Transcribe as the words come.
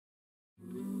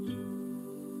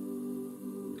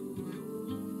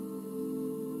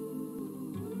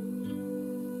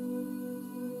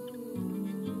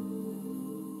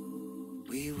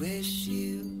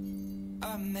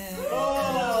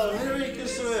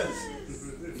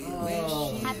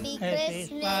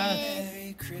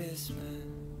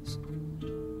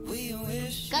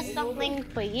something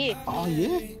for you. Oh,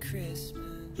 yeah?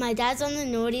 My dad's on the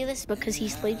naughty list because he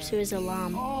sleeps through his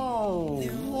alarm. Oh,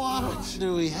 what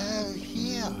do we have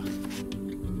here?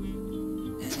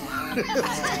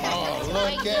 Oh,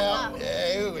 look out.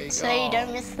 Yeah, here we go. So you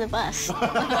don't miss the bus.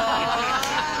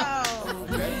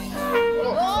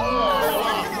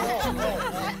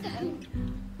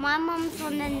 My mum's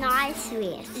on the nice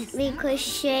list because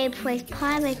she plays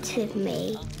pirates with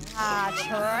me. Ah,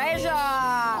 treasure!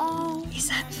 Oh, is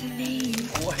that for me?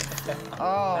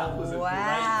 Oh, wow.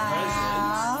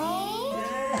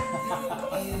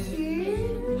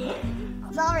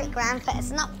 Sorry, Grandpa,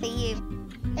 it's not for you.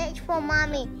 It's for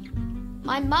Mummy.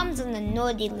 My mum's on the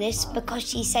naughty list because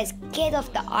she says, get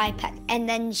off the iPad, and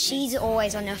then she's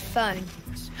always on her phone.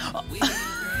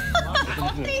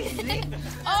 What is it?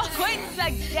 Oh, it's a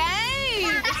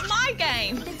game. It's my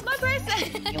game. It's my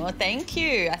present. Well, thank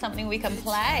you. That's something we can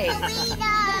play.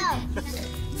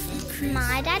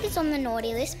 My dad is on the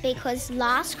naughty list because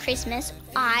last Christmas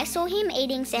I saw him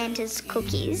eating Santa's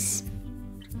cookies.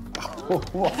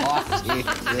 What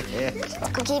is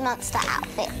it? Cookie Monster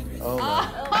outfit. Oh,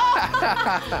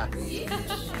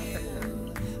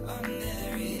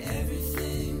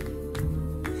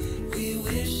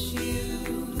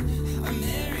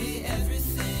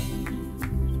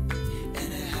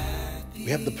 We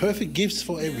have the perfect gifts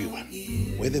for everyone,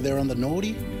 whether they're on the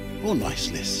naughty or nice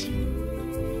list.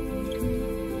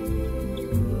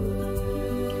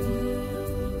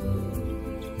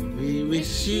 We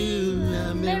wish you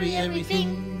a merry everything.